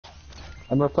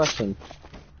I'm refreshing.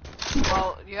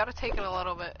 Well, you gotta take it a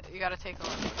little bit. You gotta take a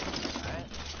little bit. Alright.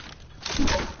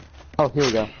 Oh, here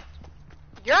we go.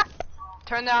 Yeah.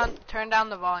 Turn down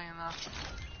the volume though.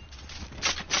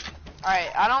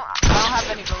 Alright, I don't have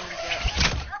any balloons yet.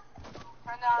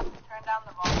 Turn down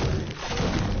the volume.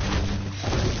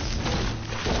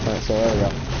 Alright, so there we go.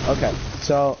 Okay,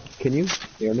 so can you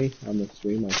hear me on the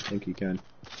stream? I think you can.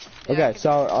 Yeah, okay,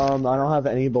 so I don't have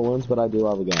any balloons, but I do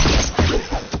have a gun.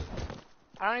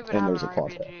 I don't even have an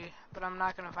RPG, but I'm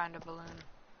not gonna find a balloon.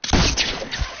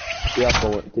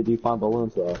 Yeah, did you find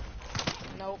balloons though?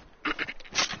 Nope.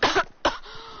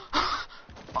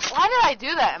 Why did I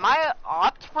do that? Am I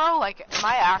opt, bro? Like, am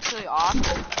I actually opt?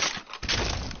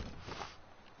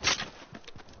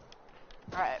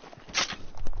 Alright.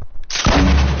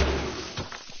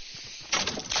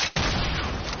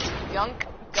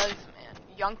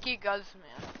 Yunky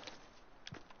Guzman.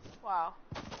 Wow.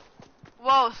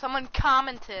 Whoa, someone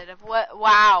commented. What?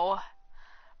 Wow.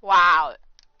 Wow.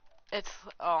 It's,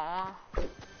 oh.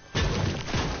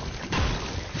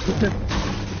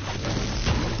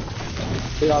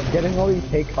 Dude, I'm getting all these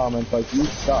hate comments like, you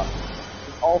suck.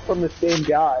 It's all from the same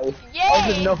guy. Yay! I don't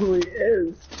even know who he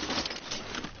is.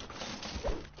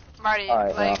 Marty,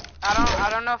 right, like, I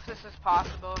don't know if this is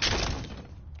possible,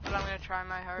 but I'm gonna try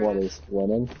my hardest. What is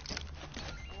winning?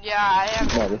 Yeah, I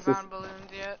haven't found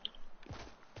balloons yet.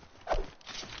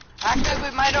 Actually,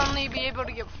 we might only be able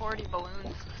to get 40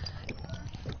 balloons.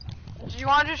 Do you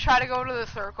want to just try to go to the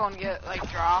circle and get, like,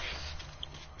 drops?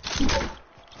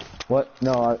 What?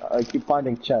 No, I keep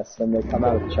finding chests, and they come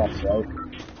out of chests, right?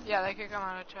 Yeah, they could come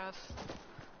out of chests.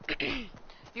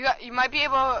 You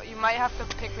might have to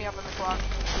pick me up in the clock.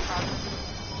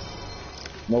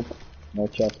 Nope, no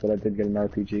chest, but I did get an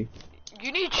RPG.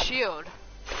 You need shield.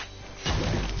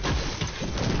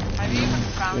 Have you even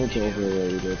found Shields are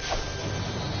overrated.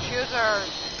 Shields are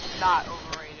not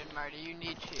overrated, Marty. You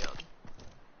need shield.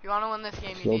 If you want to win this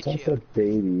game, you Shields need are shield. for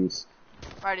babies.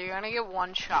 Marty, you're gonna get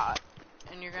one shot,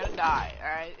 and you're gonna die. All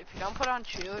right? If you don't put on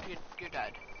shield, you're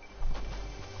dead.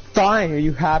 Fine. Are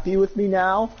you happy with me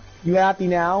now? You happy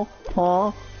now?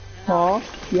 Huh? No. Huh?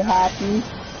 You happy?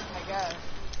 I guess.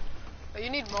 But you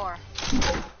need more.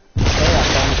 Hey, I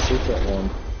found a secret one.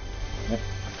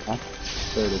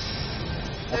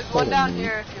 There's one down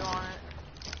here if you want it.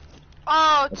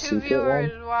 Oh, A 2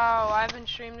 viewers. One? Wow, I haven't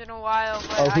streamed in a while.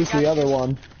 But who's the other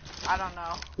one? I don't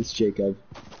know. It's Jacob.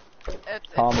 It's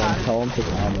Comment. Tell him to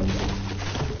comment.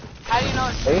 How do you know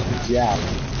it's Jacob? Yeah.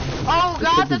 Oh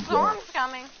god, the storm's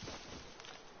coming.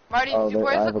 Marty,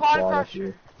 where's the quad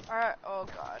crusher? Alright, oh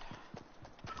god.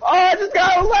 Oh, I just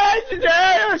got a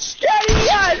legendary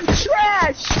shitty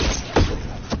trash!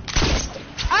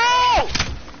 Oh!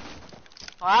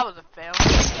 Well, that was a fail.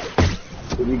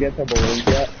 Did you get the balloons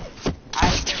yet?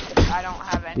 I don't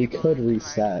have any. You could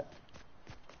reset.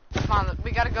 Come on,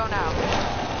 we gotta go now.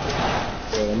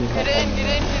 Wait, let me get in.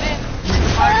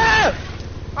 Ah!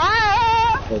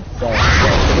 Ah!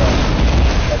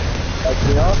 Like,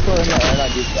 you know, if we're in the end, I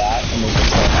do that, and then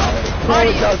just go out. No,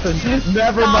 it doesn't.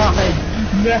 Never mind.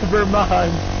 Never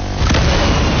mind.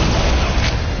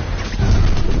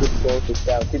 Just slow this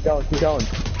down. Keep going.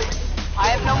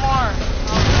 I have no more.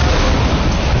 Oh,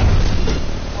 no.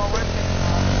 Well, we're fixing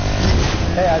that.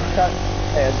 Hey, I just got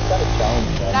a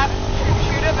challenge, man.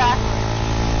 Shoot it back.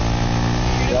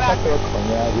 Shoot it back. Throw a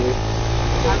corner at you.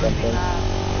 I would do that.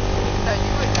 No,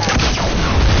 you would die.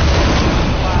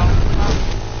 Wow.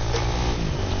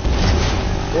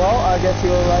 Well, I guess you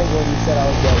were right when you said I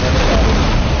was going to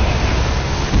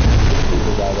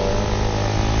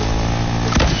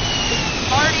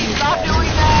Marty, stop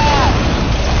doing that!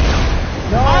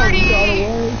 No, Marty!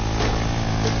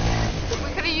 we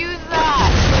could have used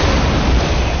that!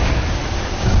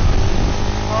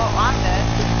 Well, I'm dead.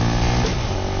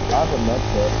 I have a med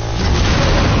kit.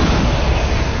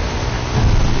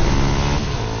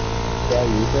 Should I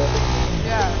use it?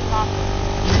 Yeah, it's possible.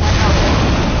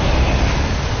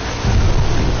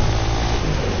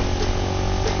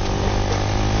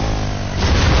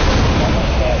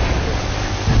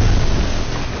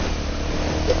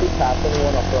 If we pass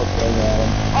anyone, I'll throw a thing at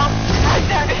him. Oh, right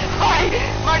there!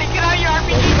 Marty, get out of your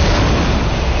RPG!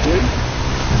 Dude?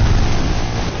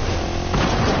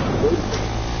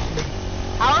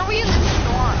 How are we in the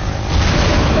storm?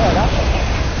 Yeah, that's okay.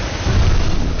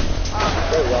 Oh.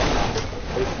 There we go.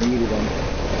 They just needed him.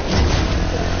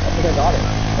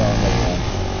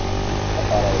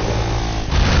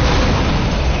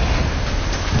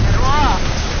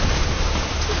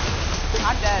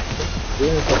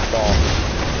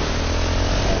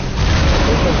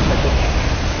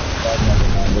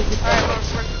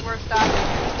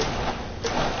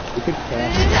 You could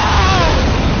camp. No!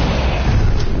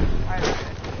 Alright, we're good.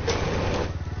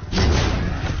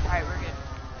 Alright, we're good.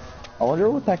 I wonder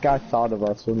what that guy thought of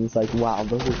us when he's like, wow,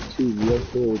 those are two real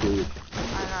cool, dude.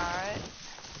 I know, right?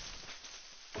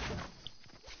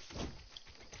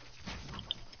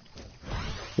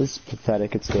 This is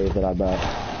pathetic, it's David, I bet.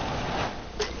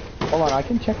 Hold on, I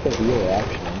can check the viewer,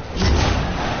 actually.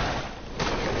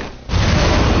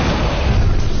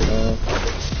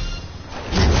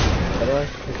 How do I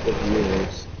check the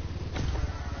viewers?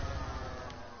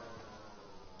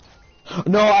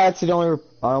 No, I accidentally,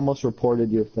 I almost reported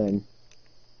your thing.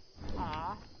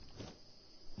 Aww.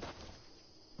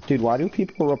 Dude, why do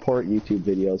people report YouTube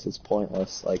videos? It's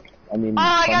pointless. Like, I mean, Oh,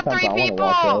 I got sometimes 3 I wanna people!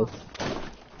 watch those.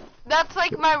 That's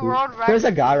like my world record. There's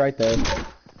a guy right there.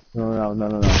 No.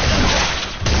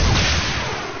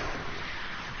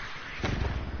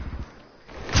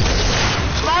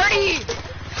 Marty!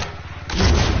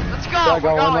 Let's go! Should I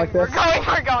go in like this?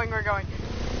 We're going.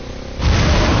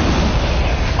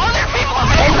 Oh, there are people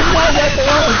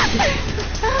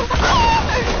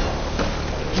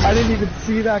I didn't even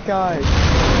see that guy.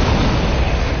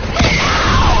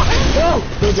 No!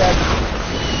 They're dead.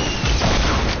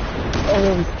 Oh,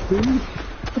 that was two?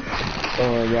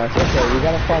 Oh my gosh, okay, we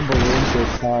gotta find balloons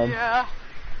this time. Yeah.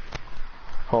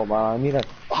 Hold on, I need to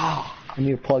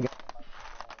plug in.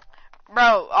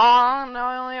 Bro, oh no,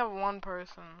 I only have one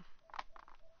person.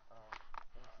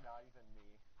 It's not even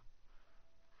me.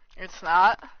 It's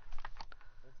not?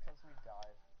 It's because we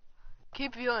died.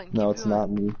 Keep viewing. No, it's not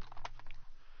me.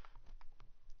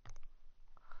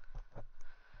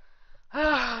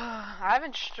 I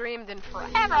haven't streamed in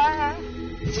forever.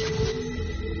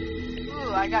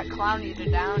 Ooh, I got Clowny to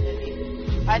down, didn't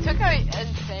he? I took an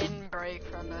insane break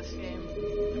from this game.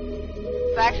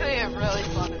 It's actually really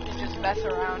fun to just mess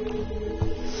around.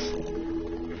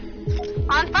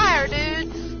 On fire,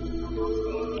 dudes!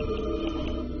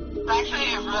 It's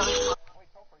actually really fun. Wait,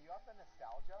 Topher, you have the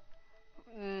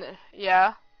nostalgia?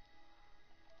 Yeah.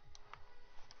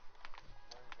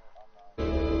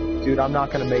 Dude, I'm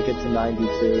not gonna make it to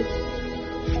 92.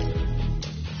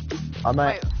 I'm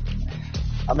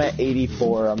at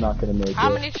 84, I'm not gonna make it.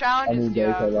 How many challenges do you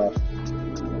days have? left.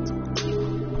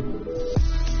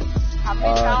 How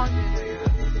many challenges do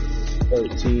you have?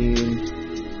 13,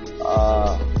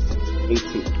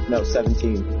 18, no,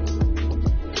 17. Do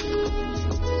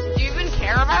you even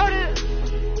care about it?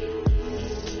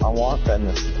 I want that.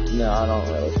 No, I don't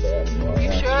really care anymore.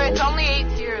 You sure? It's only 8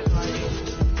 tiers, buddy.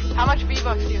 How much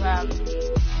V-Bucks do you have?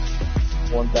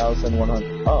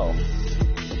 1,100. Oh.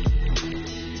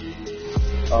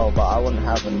 Oh, but I wouldn't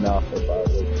have enough if I would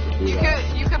do that.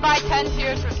 You could buy 10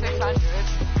 tiers for 600.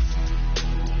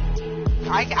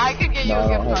 I could get you a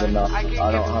gift card. I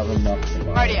don't have enough to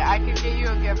buy. Marty, I could get you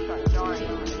a gift card. Don't worry.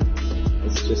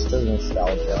 It's just a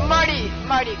nostalgia. Marty,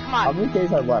 come on. How many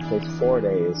days are left? There's 4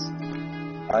 days.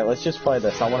 Alright, let's just play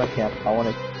this. I wanna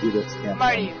do this camp.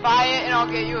 Marty, buy it and I'll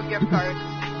get you a gift card.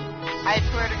 I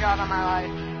swear to God on my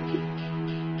life.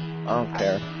 I don't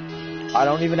care. I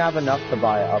don't even have enough to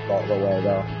buy it up all the way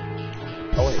though.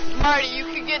 Oh wait. Marty, you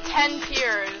could get 10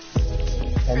 tiers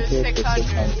 10 for tiers 600. for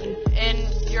 600. And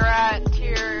you're at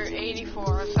tier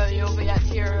 84, so you'll be at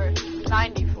tier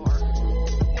 94.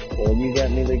 Will you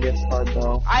get me the gift card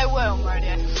though? I will, Marty.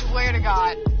 I swear to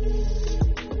God.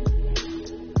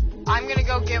 I'm gonna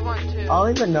go get one too. I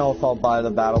don't even know if I'll buy the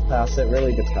battle pass. It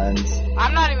really depends.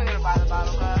 I'm not even gonna buy the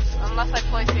battle pass unless I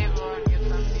play Sable and get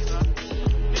some Diva.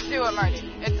 Just do it, Marty.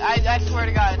 I swear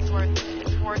to God, it's worth it.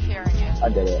 It's worth hearing it. I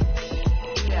did it.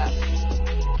 Yeah.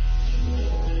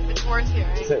 It's worth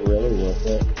hearing. Is it really worth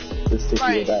it? Just to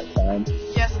hear that time?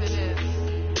 Yes, it is.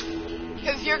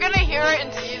 Because you're gonna hear it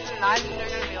in season 9 and you're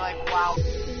gonna be like, wow.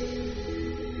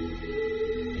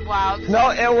 Wow.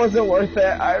 No, it wasn't worth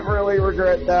it. I really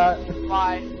regret that.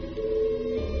 Why?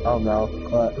 Oh no,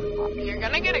 but... You're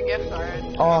gonna get a gift card.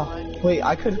 Oh, wait,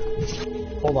 I could...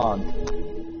 Hold on.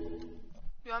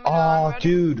 You want me to Oh, ready?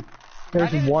 dude.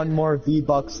 There's one more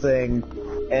V-Bucks thing,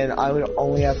 and I would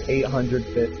only have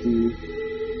 850.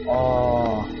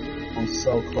 Oh, I'm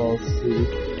so close, dude.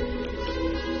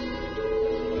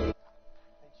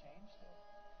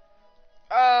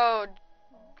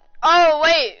 Oh,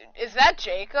 wait. Is that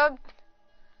Jacob?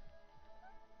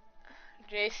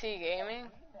 JC Gaming?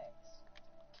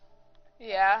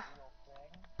 Yeah.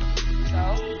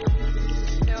 So?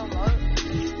 Still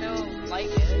like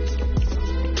it.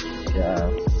 Yeah.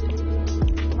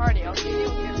 Marty, I'll give you a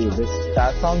gift Dude, card.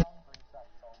 that song...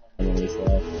 I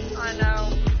know.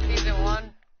 Season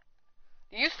 1.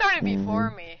 You started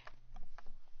before me.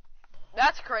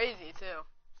 That's crazy, too.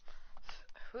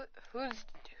 Who's...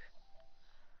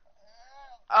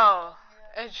 Oh,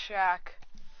 It's Jack.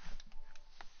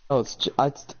 Oh, I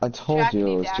told Jack you it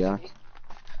me was Daxy. Jack.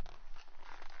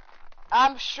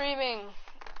 I'm streaming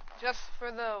just for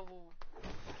the.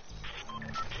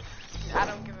 I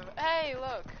don't give a. Hey,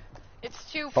 look.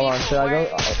 It's two people Hold on, should I wearing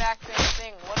go? the exact same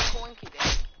thing. What a coinky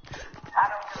dink. I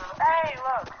don't give a. Hey,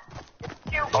 look. It's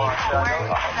two people wearing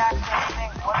the exact same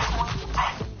thing. What a coinky dink.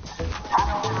 I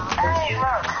don't give a. Hey,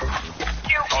 look. It's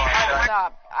two people. Oh,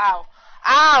 stop. Ow.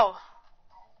 Ow!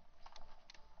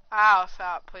 Ow,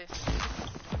 stop, please.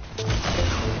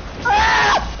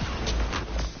 Ah!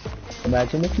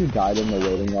 Imagine if you died in the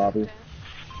waiting lobby.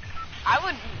 I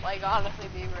would, like, honestly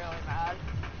be really mad.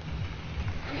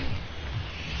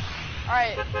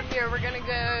 Alright, here, we're gonna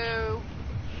go...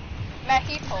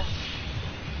 Mexico.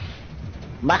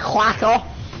 Mexico!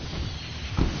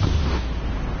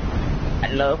 I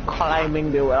love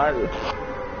climbing the wall.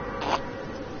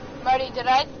 Marty, did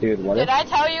I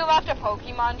tell you about the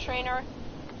Pokemon trainer?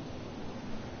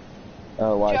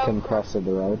 Oh, why I Joe couldn't cross the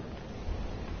road?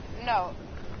 No.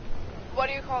 What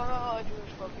do you call a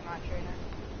Jewish Pokemon trainer?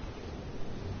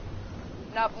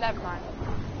 Nope, never mind.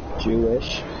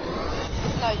 Jewish?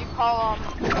 No, you call him a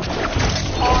Jewish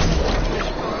Pokemon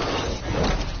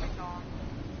trainer.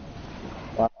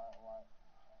 What?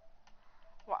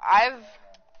 Well,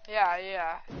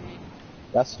 yeah.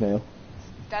 That's new.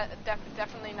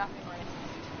 Definitely nothing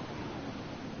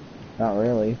racist. Not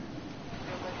really.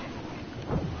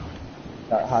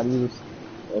 How do you...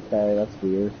 Okay, that's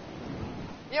weird.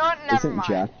 You know what? Never Isn't mind.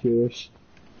 Jack Jewish?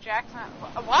 Jack's not...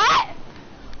 What?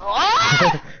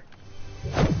 What?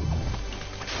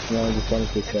 No, I just wanted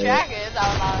to If say Jack it. is,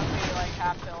 I would honestly, like,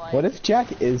 have to, like... What if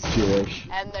Jack is Jewish?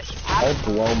 And the... That would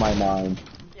blow my mind.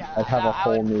 Yeah, I'd have a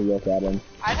whole new look at him.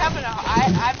 I've had a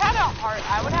heart...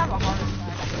 I would have a heart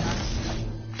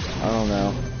attack. I don't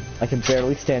know. I can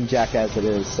barely stand Jack as it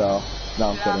is, so...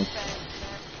 No, I'm kidding.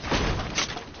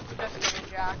 Just kidding,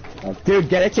 Jack. Oh, dude,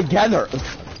 get it together! I'm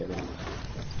kidding.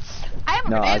 I have a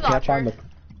No, I grenade can't launcher. find the...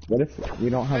 What if we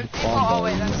don't have the quad, Oh,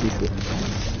 wait, that's...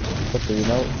 But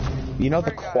you know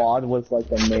the quad was like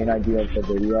the main idea of the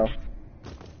video?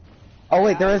 Oh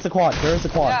wait, there is a quad, Yeah,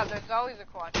 there's always a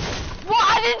quad. What?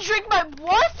 I didn't drink my...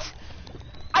 What?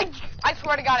 I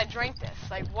swear to God, I drank this.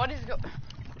 Like, what is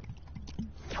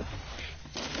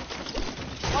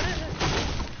What is this?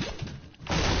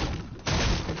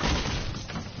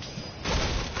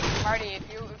 Marty,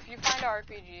 if you find an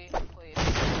RPG, please.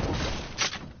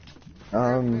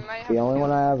 The only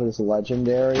one I have is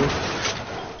legendary,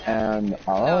 and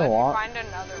I don't know what. Find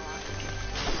another one.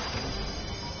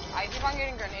 I keep on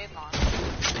getting grenade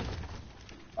launchers.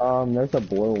 There's a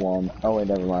blue one. Oh wait,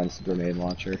 never mind, it's a grenade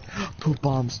launcher. Poop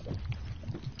bombs.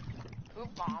 Poop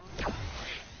bomb.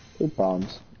 Poop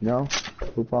bombs. No?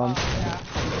 Poop bombs? Yeah.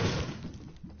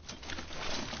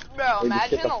 Bro, They just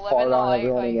imagine get the living fart a on life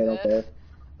everyone like and they don't care. this.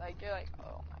 Like, you're like,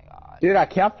 oh my god. Dude, I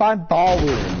can't find ball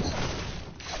wounds.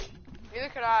 Neither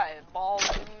could I. Ball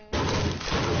wounds.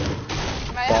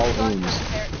 Ball wounds.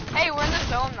 Hey, we're in the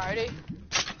zone, Marty.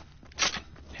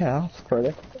 Yeah, that's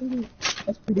pretty.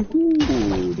 That's pretty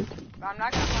good. I'm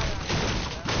not gonna find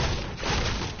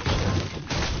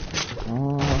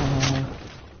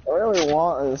I really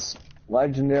want this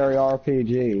legendary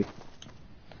RPG.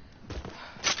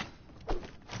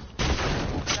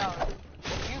 No,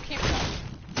 you keep that.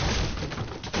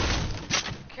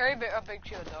 Carry a big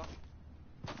shield though.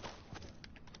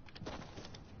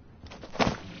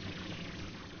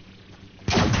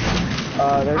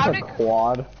 There's a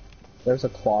quad. There's a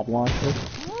quad launcher.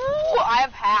 Ooh, I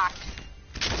have hacked.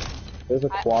 There's a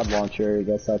quad launcher. I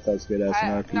guess that's as good as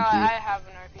an RPG. No, I have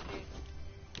an RPG.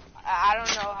 I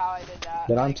don't know how I did that.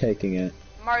 But I'm taking it.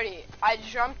 Marty, I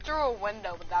jumped through a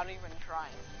window without even trying.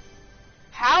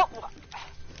 How?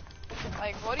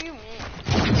 Like, what do you mean?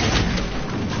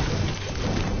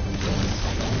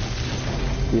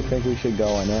 Do you think we should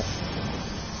go in it?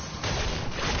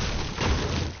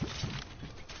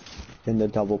 In the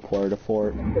double porta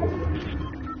fort. What are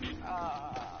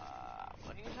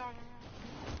you talking about?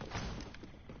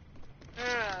 No.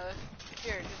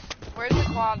 Here, just, where's the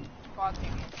quad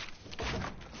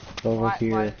thingy? Over Why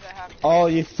here. does it have to Oh,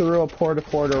 you threw a porta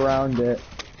fort around it.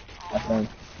 I think.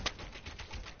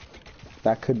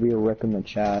 That could be a rip in the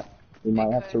chat. We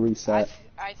might have to reset.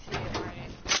 I see it, Marty.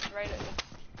 It's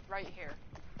right here.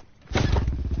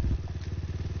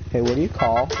 Hey, what do you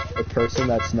call the person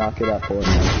that's not good at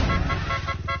Fortnite?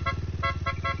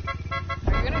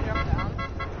 Are you gonna jump down?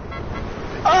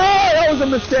 Oh, that was a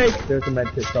mistake! There's a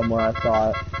medkit somewhere, I saw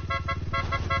it.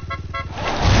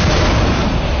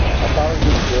 I thought it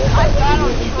was good. I'm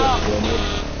Donald Trump.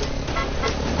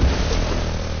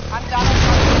 I'm Donald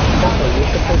Trump. So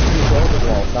you're supposed to be building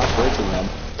wall.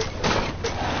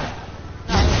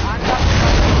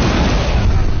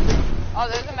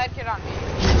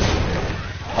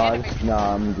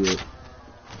 Nah, I'm good.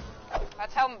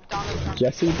 That's how Donald Trump.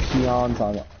 Jesse peons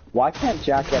on it. Why can't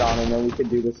Jack get on and then we can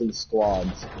do this in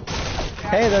squads?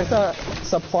 Hey, there's a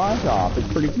supply drop. It's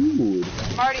pretty good.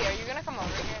 Marty, are you gonna come over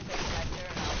here and take a sector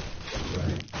or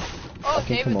no? Oh, I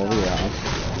can David's come over on. here.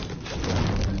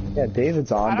 Yeah,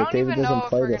 David's on, but David doesn't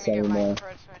play this anymore.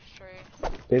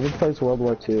 David plays World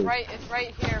War II. Right, it's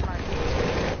right here, Marty.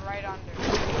 Right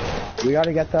under. We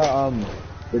gotta get the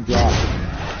drop.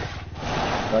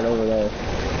 Right over there.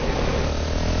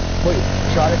 Wait,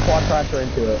 try to quad crasher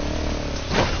into it.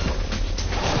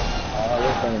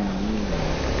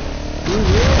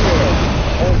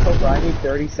 Oh, so I need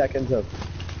 30 seconds of...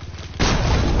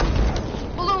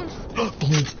 Balloons!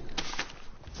 Balloons.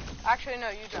 Actually, no,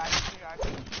 you drive.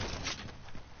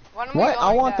 When What?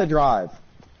 I want the drive.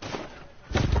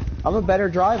 I'm a better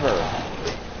driver.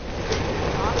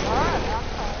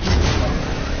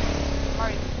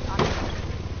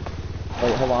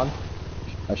 Wait, hold on.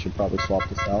 I should probably swap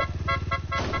this out.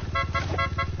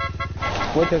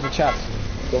 Wait, there's a chest.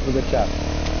 Go for the chest.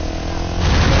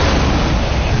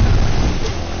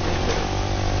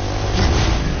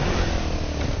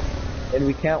 And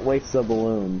we can't waste the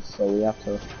balloons, so we have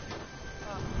to...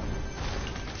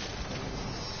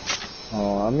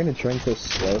 Oh, I'm gonna drink this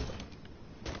slurp.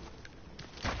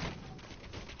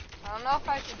 I don't know if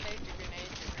I should take the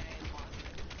grenades or grenade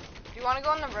launcher. Do you want to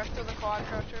go on the roof of the quad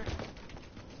crusher?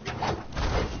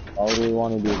 Why would we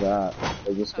want to do that?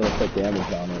 We're just gonna put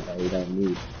damage on it that we don't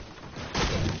need.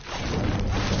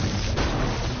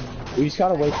 We just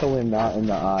gotta wait till we're not in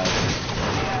the eye.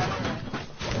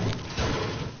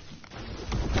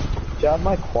 Do you have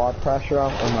my quad crasher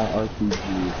out or my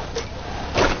RPG?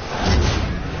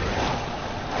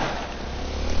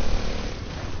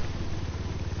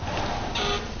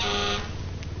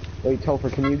 Wait,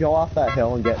 Topher, can you go off that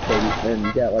hill and get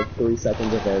like 3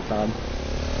 seconds of airtime?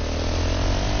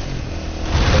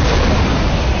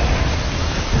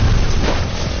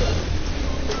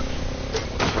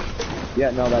 Yeah,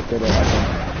 no, that did it, I think.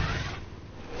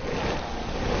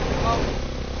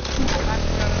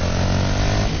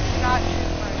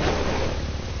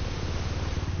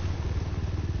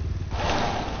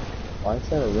 Why is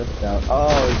there a rift down?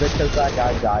 Oh, is it because that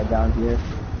guy died down here?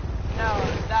 No,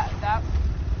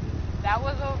 that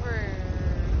was over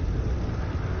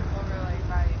like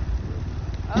right.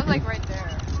 I was like right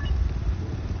there.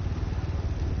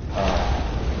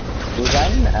 Was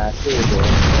that an acid or door?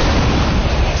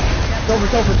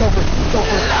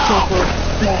 Topher!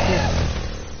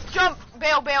 Jump!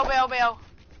 Bail! Bail, Marty!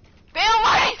 No!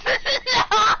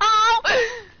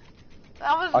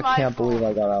 That was I can't believe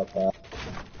I got out that.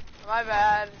 My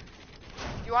bad.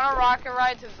 You want a rocket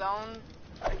ride to zone?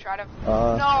 I try to...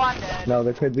 no, I'm dead. No,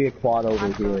 there could be a quad over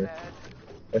I'm here. So dead.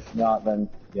 If not, then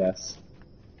yes.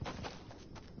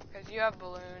 Because you have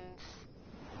balloons.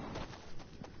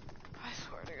 I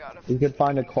swear to God. If We could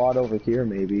find a quad over here,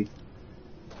 maybe.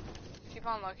 Keep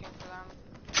on looking for them.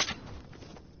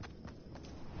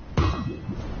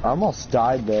 I almost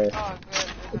died there. Oh, good.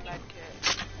 There's a med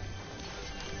kit.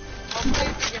 Hopefully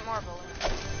we can get more balloons.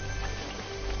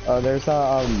 There's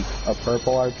a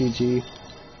purple RPG.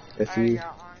 If you...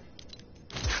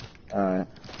 Alright.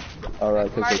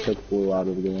 Alright, because they took blue out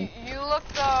of the game. You look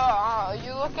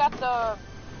at the...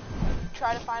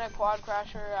 Try to find a quad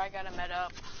crasher, I got a med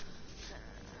up.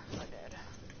 I did.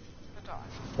 It's on.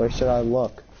 Where should I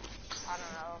look? I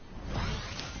don't know.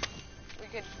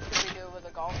 Could we do it with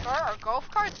a golf cart? Are golf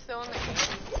carts still in the game?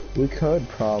 We could,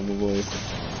 probably. Are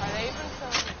they even still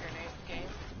in the grenade game?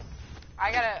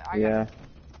 I gotta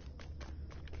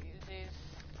use these.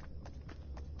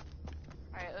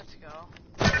 Alright, let's go.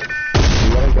 We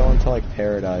gotta go into, like,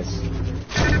 paradise.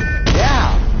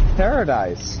 Yeah!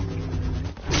 Paradise!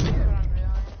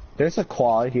 There's a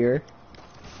quad here.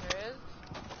 There is?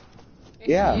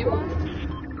 Yeah. See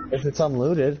one? If it's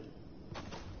unlooted.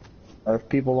 Or if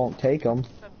people don't take them. It's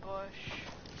a bush.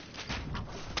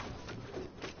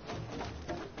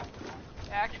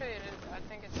 Yeah, actually it is. I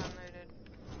think it's unlooted.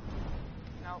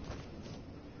 Nope.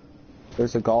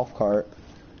 There's a golf cart.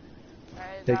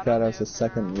 Right, Take that as a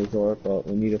second resort, but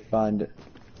we need to find...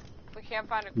 We can't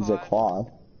find a The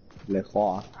quad. Le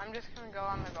quad. I'm just gonna go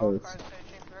on the golf cart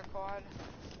searching for a quad.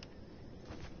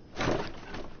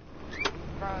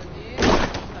 Bro, these are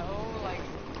so, like,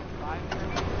 surviving.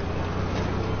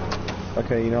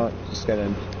 Okay, you know what? Just get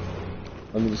in.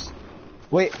 Let me just...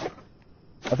 Wait!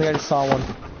 I think I just saw one.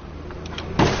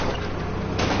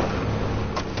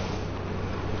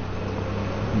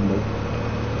 Nope.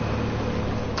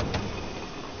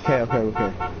 Okay.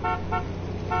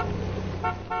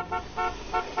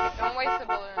 Don't waste the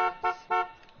balloons.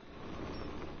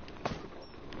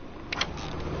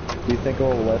 Do you think it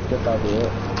will lift if I do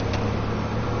it?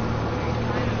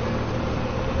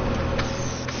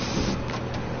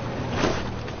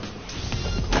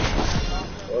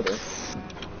 Order.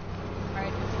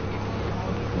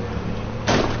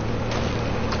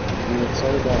 It's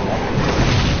sort of going up.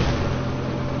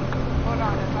 Hold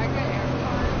on, if I get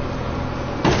airtime.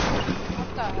 What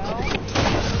the hell?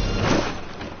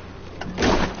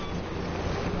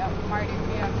 Yep, Marty,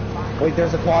 we have to find. Wait,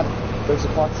 there's a quad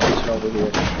station over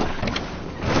here.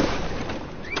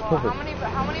 Well, how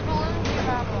many balloons do you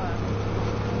have left?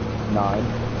 9.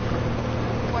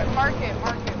 Wait, mark it.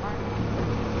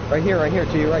 Right here,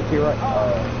 to your right.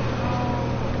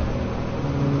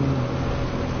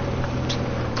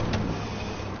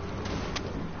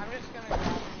 I'm just gonna go.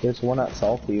 There's one at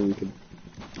Salty, we could...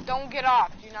 Don't get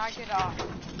off, do not get off.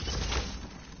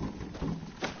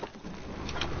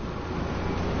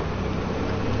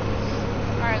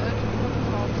 Alright, let's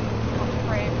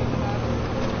pray for the best.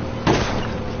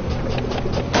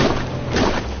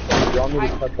 You want me to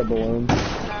cut the balloon? No.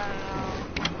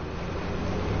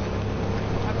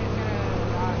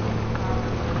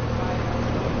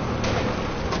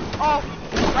 Oh,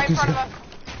 right in front of us.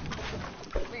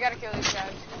 We gotta kill these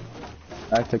guys.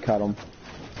 I have to cut them.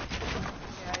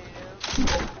 Yeah, you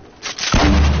do.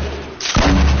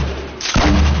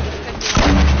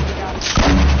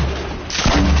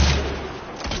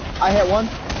 I hit one.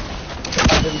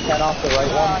 I didn't cut off the right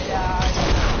one. Oh, yeah,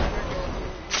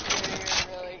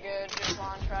 you're really good. Just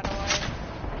launch right away.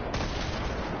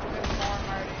 There's more,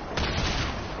 Marty.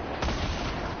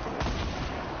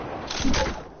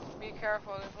 Be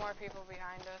careful, there's more people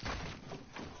behind us.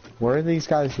 Where do these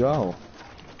guys go?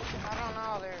 I don't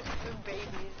know, they're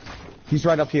babies. He's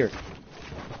right up here.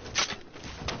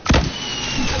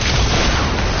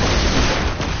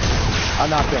 I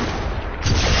knocked him.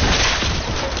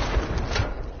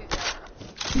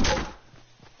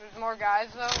 There's more guys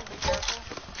though, be careful.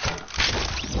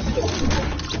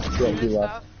 Yeah, he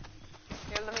left.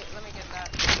 Here, let me get that.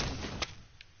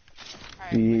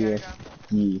 Alright, Yeah. we gotta go.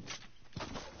 Yeah.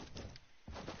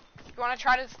 You wanna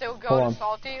try to still go Hold to on.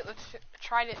 Salty? Let's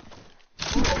try to...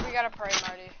 We gotta pray,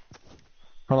 Marty.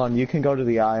 Hold on, you can go to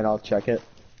the eye and I'll check it.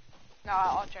 No,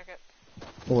 I'll check it.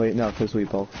 Oh, wait, no, because we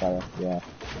both got it. Yeah.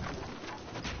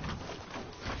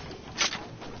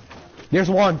 There's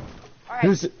one.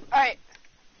 Alright,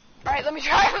 alright, let me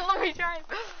try.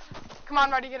 Come on,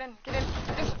 Marty, get in.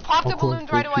 Just pop the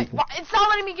balloons right away. It's not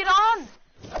letting me get on.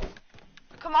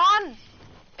 Come on.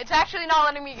 It's actually not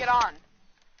letting me get on.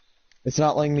 It's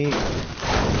not letting me...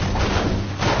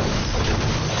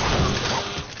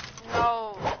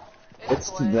 No. It's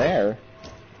glitched. there.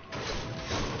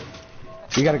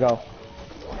 We gotta go.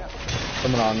 Yep.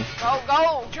 Coming on.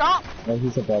 Go, jump. Oh,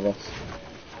 he's above us.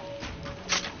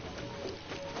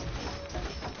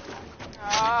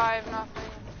 I have nothing.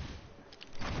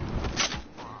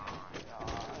 Oh my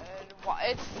God.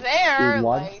 It's there, Dude,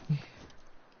 what? like...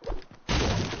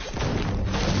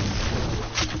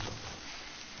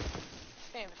 This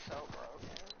game is so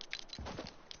broken.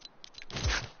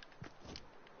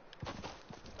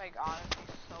 Like, honestly,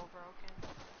 so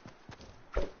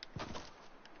broken.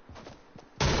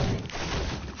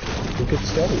 We could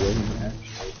still win, man.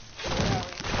 Yeah,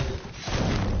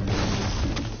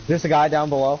 There's a guy down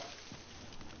below.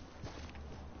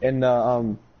 In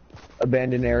the,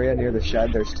 abandoned area near the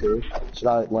shed, there's 2. Should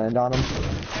I land on him? don't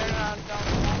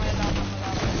land on them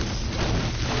without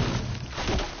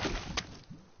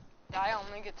it. I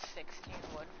only get 16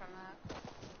 wood from that.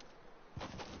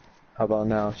 How about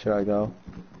now? Should I go?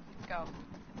 Go.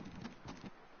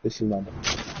 This is my...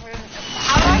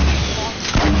 How do I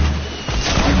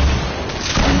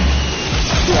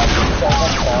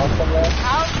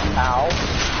Ow.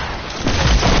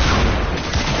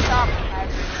 stop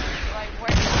everything? Like,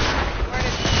 where did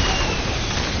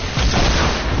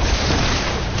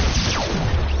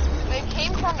they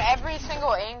came from every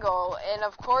single angle, and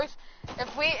of course,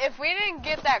 if we didn't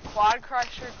get that quad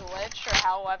crusher glitch or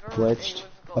however it was Glitched.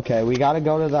 Okay, we gotta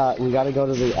go to that. We gotta go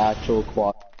to the actual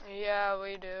quad. Yeah,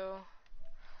 we do.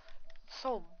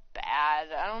 So bad.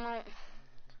 I don't know.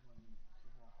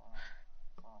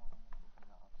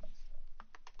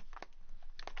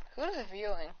 Who's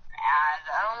feeling bad?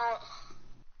 I don't know.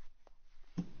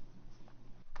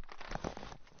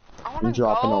 I wanna I'm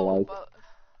dropping go, a like. but,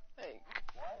 like,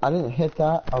 I didn't hit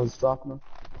that. I was dropping them.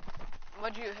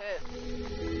 what'd you hit?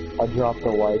 I dropped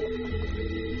a like.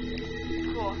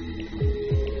 Cool.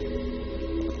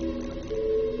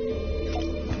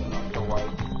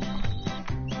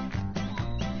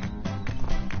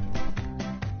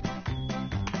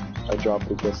 I dropped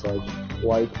a dislike.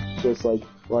 Like.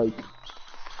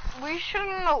 We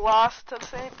shouldn't have lost to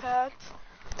St. Pat's.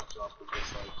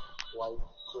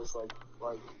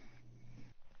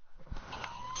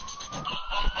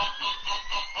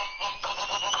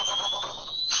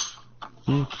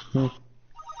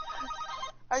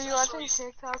 Are you watching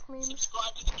TikTok memes?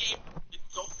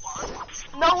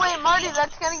 No, wait, Marty,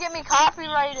 that's gonna get me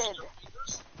copyrighted.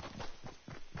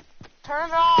 Turn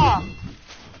it off.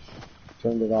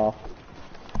 Turned it off.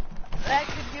 That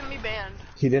could get me banned.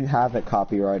 He didn't have it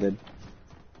copyrighted.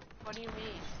 What do you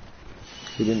mean?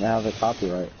 He didn't have it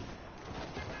copyright.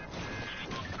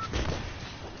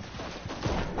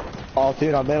 Oh,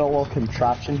 dude, I made a little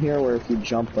contraption here where if you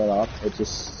jump it up, it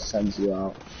just sends you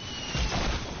out.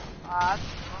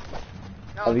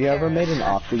 No Have you ever made an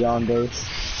octagon base?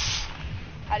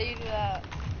 How do you do that?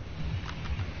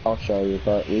 I'll show you,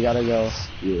 but we gotta go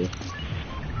here.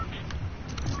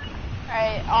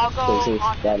 Alright, I'll go This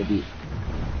on. gotta be.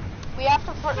 We have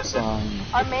to put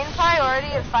our main priority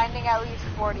is finding at least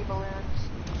 40 balloons.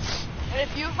 And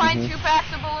if you find 2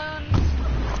 packs of balloons,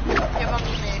 give them to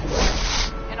me.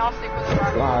 And I'll stick with the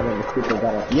rocket. God, the people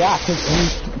better. Yeah,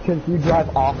 cause you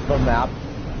drive off the map.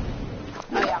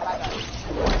 Oh yeah, my bad.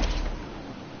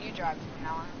 You drive from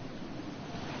now on.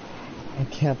 I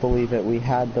can't believe it. We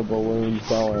had the balloons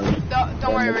going.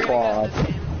 Don't worry, we're gonna get this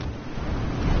game.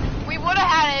 We would have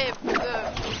had it if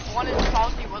the one in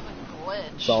Salty wasn't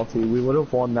glitched. Salty, we would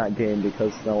have won that game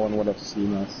because no one would have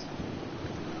seen us.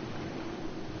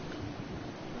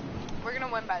 We're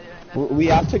gonna win by doing this. We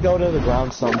have to go to the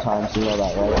ground sometimes, you know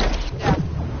that, right?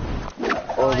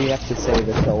 Yeah. Or we have to save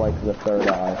it till like the third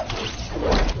eye.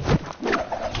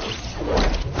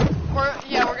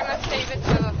 We're gonna save it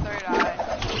to the third eye.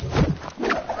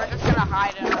 We're just gonna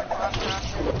hide it on our quad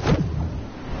crusher.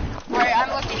 Alright, I'm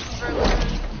looking for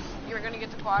balloons. You're gonna get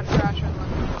the quad crusher and look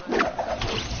for balloons.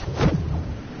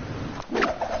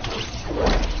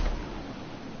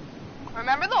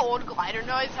 Remember the old glider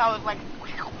noise? How it was like...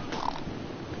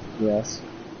 Yes.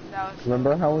 That was...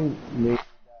 Remember how we made that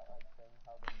thing,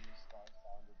 how the new star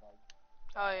sounded like?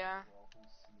 Oh yeah.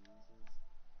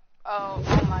 Oh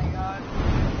my god.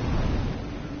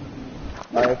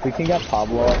 Alright, if we can get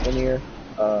Pablo up in here,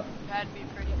 That'd be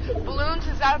pretty. Balloons?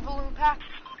 Is that a balloon pack?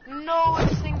 No,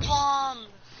 it's stink bombs.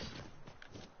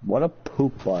 what a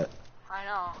poop butt. I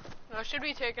know. Those should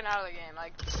be taken out of the game.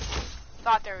 Like,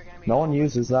 thought they were gonna be. No one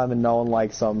uses them and no one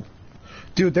likes them.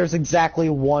 Dude, there's exactly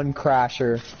one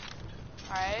crasher.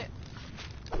 Alright.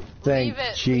 Thank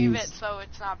Leave it so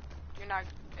it's not,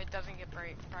 it doesn't get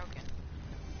broken.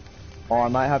 Oh, I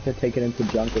might have to take it into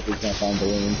junk if we can't find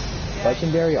balloons. Yeah,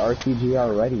 Legendary RPG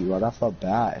already, well that's not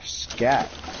bad. Scat.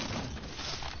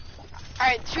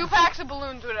 Alright, 2 packs of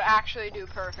balloons would actually do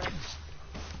perfect.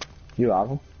 You have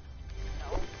them?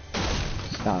 No.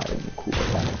 Stop, cool,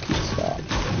 stop.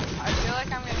 I feel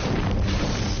like I'm gonna...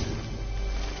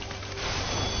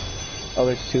 Oh,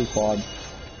 there's 2 quads.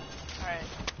 Alright,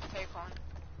 take one.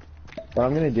 What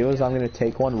I'm gonna do is I'm gonna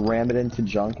take one, ram it into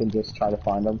junk, and just try to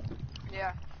find them.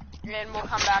 Yeah. And we'll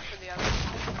come back for the other.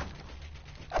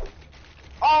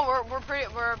 Oh, we're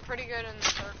pretty good in the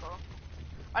circle.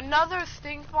 Another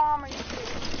stink bomb? Are you kidding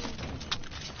me?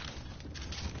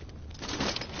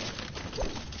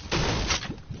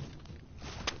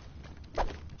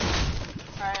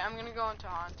 Alright, I'm gonna go into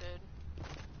haunted.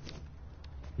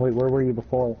 Wait, where were you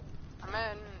before? I'm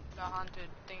in the haunted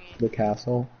thingy. The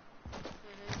castle?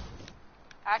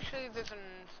 Actually, there's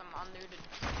some unnuded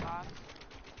spots.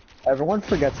 Everyone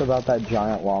forgets about that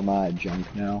giant llama at junk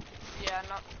now. Yeah,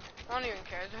 no one even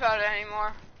cares about it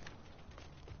anymore.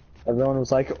 Everyone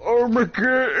was like, oh my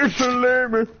god, it's a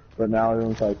llama! But now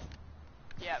everyone's like,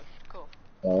 Yeah, cool.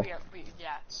 oh, Yeah.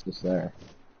 it's just there.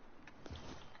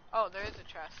 Oh, there is a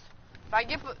chest. If I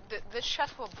get this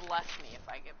chest will bless me if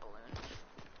I get balloons.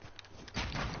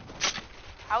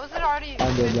 How is it already?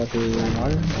 I did nothing. I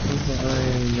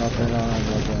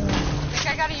think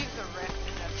I gotta use the rift.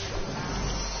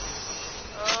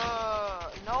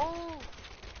 No.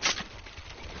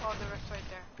 Oh, the rift's right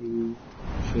there.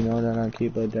 She know that I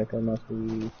keep a deck of must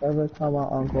be. Every time my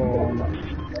uncle,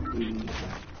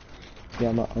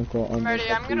 yeah, my uncle. Ready?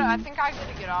 I think I'm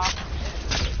gonna get off.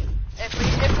 If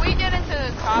we get into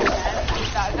the top 10,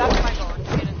 that's my goal. To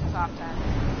get into top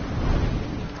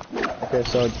 10. Okay,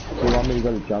 so do you want me to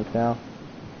go to junk now?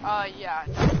 Yeah,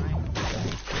 definitely.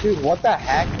 Dude, what the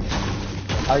heck?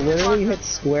 I literally hit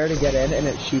square to get in and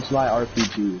it shoots my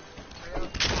RPG. Really?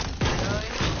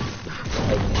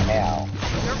 Like, ow.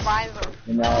 Your vines are...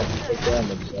 And now I just take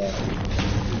damage, so...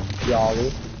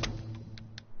 Jolly.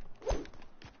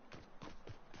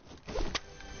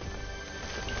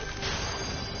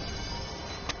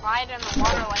 Slide in the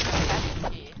water like a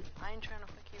pesky. I ain't trying to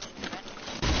fuck you.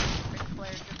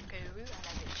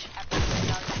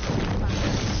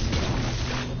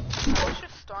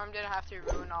 storm didn't have to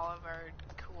ruin all of our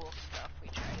cool stuff we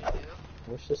tried to do.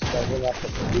 Wish this server got the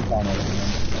police on it.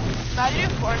 Imagine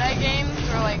if Fortnite games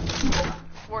were like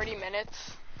 40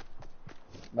 minutes.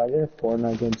 Imagine if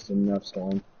Fortnite games didn't have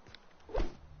storm.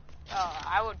 Oh,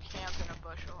 I would camp in a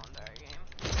bush the whole entire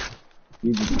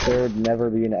game. There'd never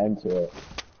be an end to it.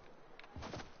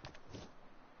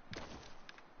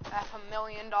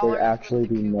 $500,000. There'd actually with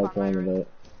the be no coupon point in virus. it.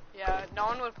 Yeah, no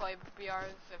one would play BRs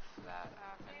if that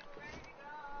happened.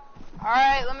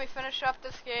 Alright, let me finish up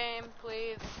this game,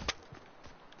 please.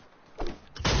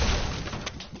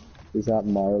 Is that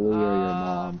Marley or your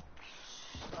mom?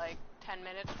 Like 10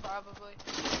 minutes probably.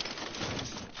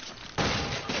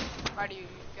 Marty, you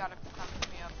gotta come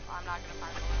pick me up. I'm not gonna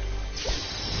find the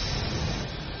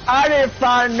I didn't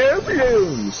find no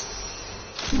balloons!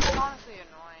 It's honestly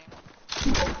annoying.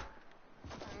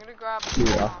 I'm gonna grab. Dude,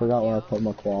 I forgot where I put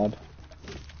my quad.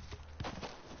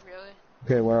 Really?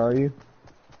 Okay, where are you?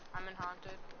 I'm in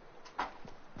Haunted. Do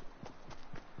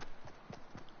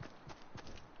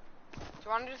you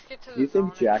wanna just get to the Do you zone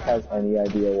think Jack and try has to find- any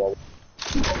idea what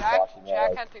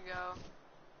Jack had to go.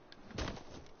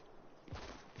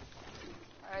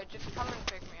 Alright, just come and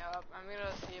pick me up. I'm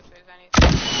gonna see if there's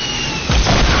anything.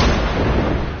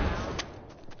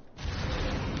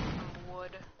 Some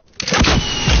wood.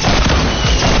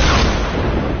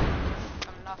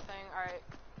 Some nothing. Alright.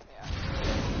 Yeah.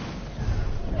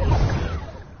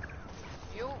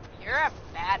 You're at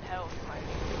bad health, my dude.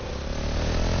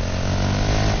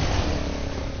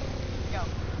 Go.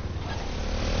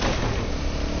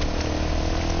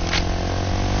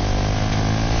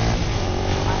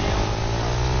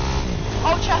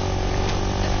 Oh, chest!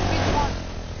 This could be the one.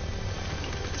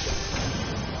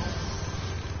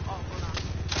 Oh, hold on.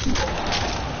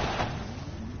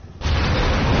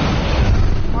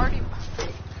 Marty.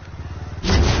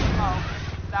 Oh,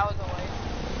 that was a waste.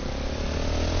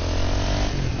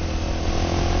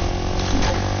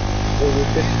 Well, we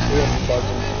could see him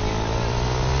buzzing.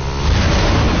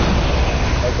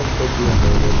 I can put you in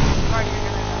Marty, you're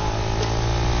gonna die.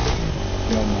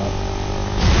 No, I'm not.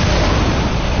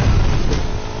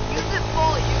 Use it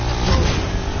fully,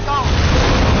 Go.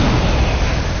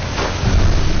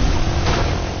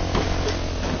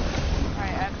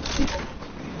 Alright, I have to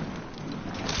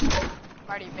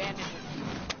Marty, bandages.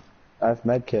 I have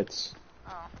med kits.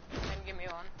 Oh, then give me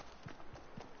one.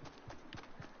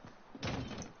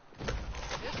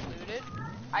 Is this looted?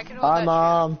 I can hold Hi, that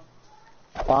Mom.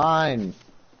 Fine. shield.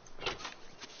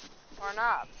 Or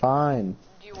not. Fine.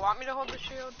 Do you want me to hold the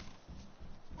shield?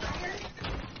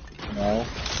 No.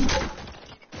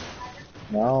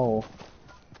 No.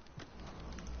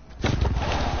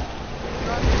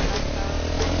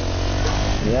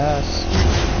 Yes.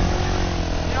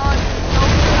 You know what? Go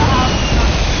to the house.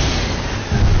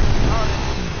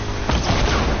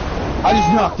 I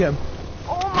just knocked him.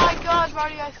 Oh my god,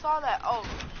 Marty, I saw that. Oh,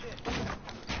 shit.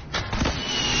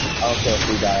 I don't care if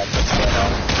we die. I can stay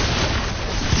out.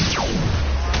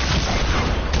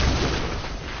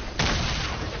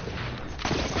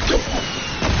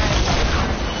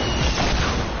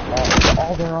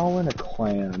 Oh, they're all in a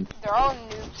clan. They're all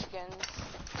noob skins.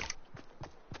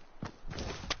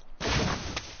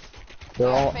 They're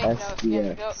all Fake no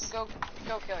skins. SDS. Go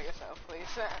kill yourself, please.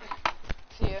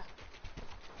 See ya.